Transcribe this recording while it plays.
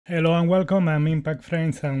Hello and welcome, I'm Impact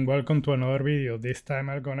Friends and welcome to another video. This time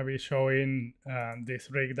I'm going to be showing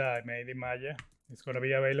this rig that I made in Maya. It's going to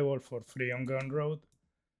be available for free on Gumroad.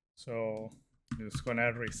 So I'm just going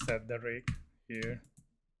to reset the rig here.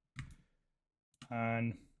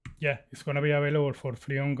 And yeah, it's going to be available for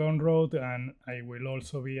free on Gumroad, and I will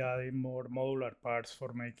also be adding more modular parts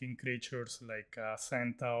for making creatures like a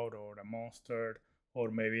centaur or a monster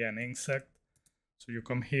or maybe an insect. So you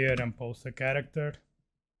come here and post a character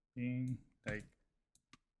in, like,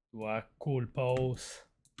 do a cool pose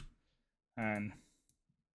and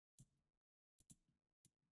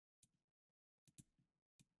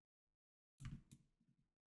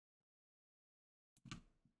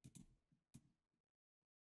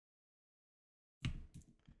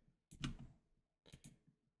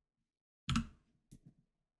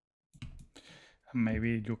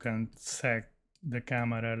maybe you can set the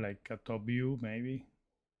camera like a top view, maybe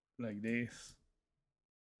like this.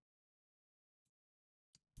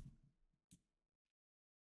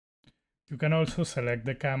 You can also select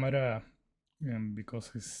the camera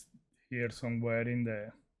because it's here somewhere in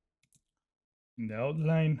the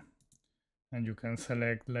outline, and you can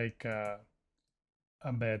select like a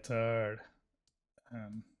better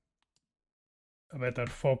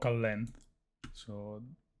focal length, so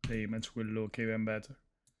the image will look even better.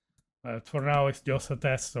 But for now it's just a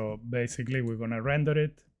test, so basically we're gonna render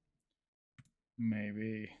it.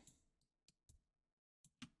 Maybe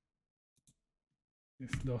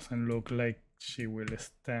this doesn't look like she will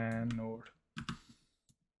stand, or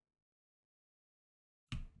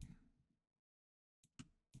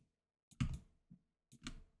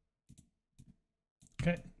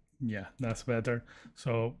okay, yeah, that's better.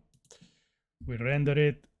 So we render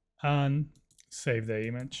it and save the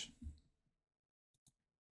image.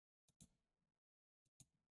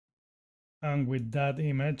 And with that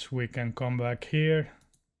image, we can come back here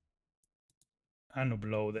and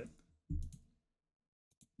upload it.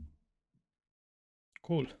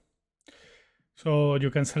 Cool. So you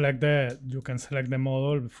can select the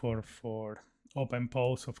model for open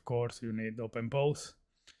pose. Of course, you need open pose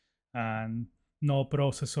and no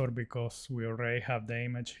processor because we already have the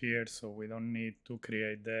image here, so we don't need to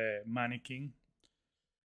create the mannequin.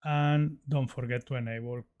 And don't forget to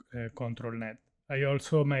enable ControlNet. I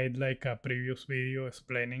also made like a previous video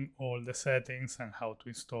explaining all the settings and how to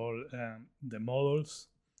install the models.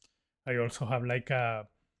 I also have like a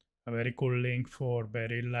very cool link for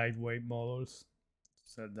very lightweight models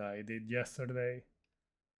that I did yesterday.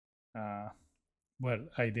 Well,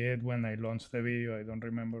 I did when I launched the video. I don't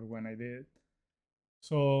remember when I did.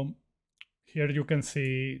 So here you can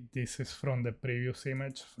see this is from the previous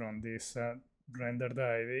image from this render that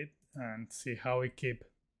I did, and see how we keep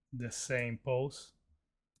the same pose.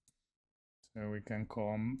 So we can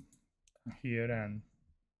come here and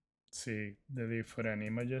see the different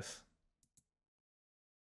images.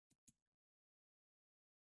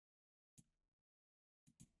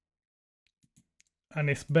 And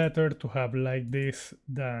it's better to have like this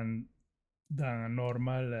than a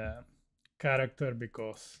normal character,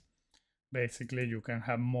 because basically you can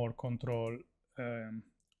have more control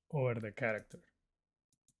over the character.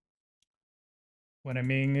 What I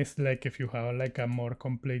mean is, like, if you have like a more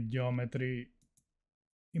complete geometry,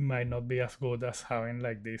 it might not be as good as having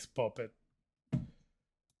like this puppet.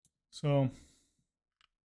 So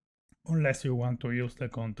unless you want to use the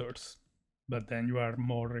contours, but then you are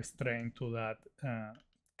more restrained to that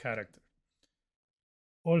character.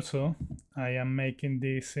 Also, I am making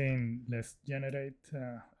this in, let's generate,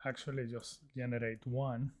 actually just generate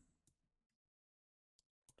 1,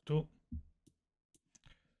 2.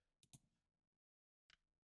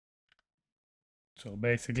 So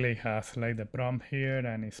basically it has like the prompt here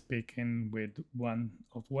and it's speaking with 1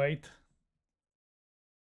 of weight.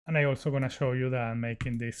 And I also gonna show you that I'm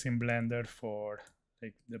making this in Blender for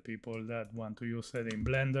like the people that want to use it in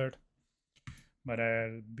Blender. But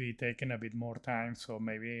I'll be taking a bit more time, so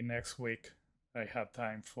maybe next week I have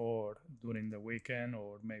time for during the weekend,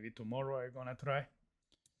 or maybe tomorrow I'm gonna try.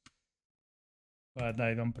 But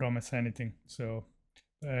I don't promise anything. So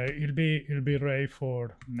it'll be ready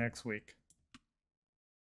for next week.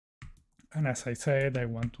 And as I said, I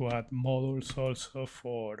want to add modules also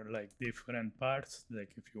for like different parts.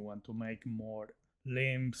 Like if you want to make more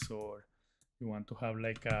limbs, or you want to have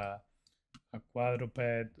like a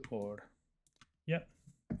quadruped, or yeah,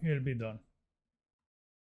 it'll be done.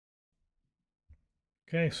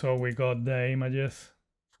 Okay, so we got the images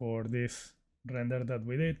for this render that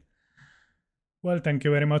we did. Well, thank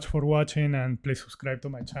you very much for watching, and please subscribe to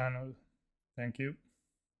my channel. Thank you.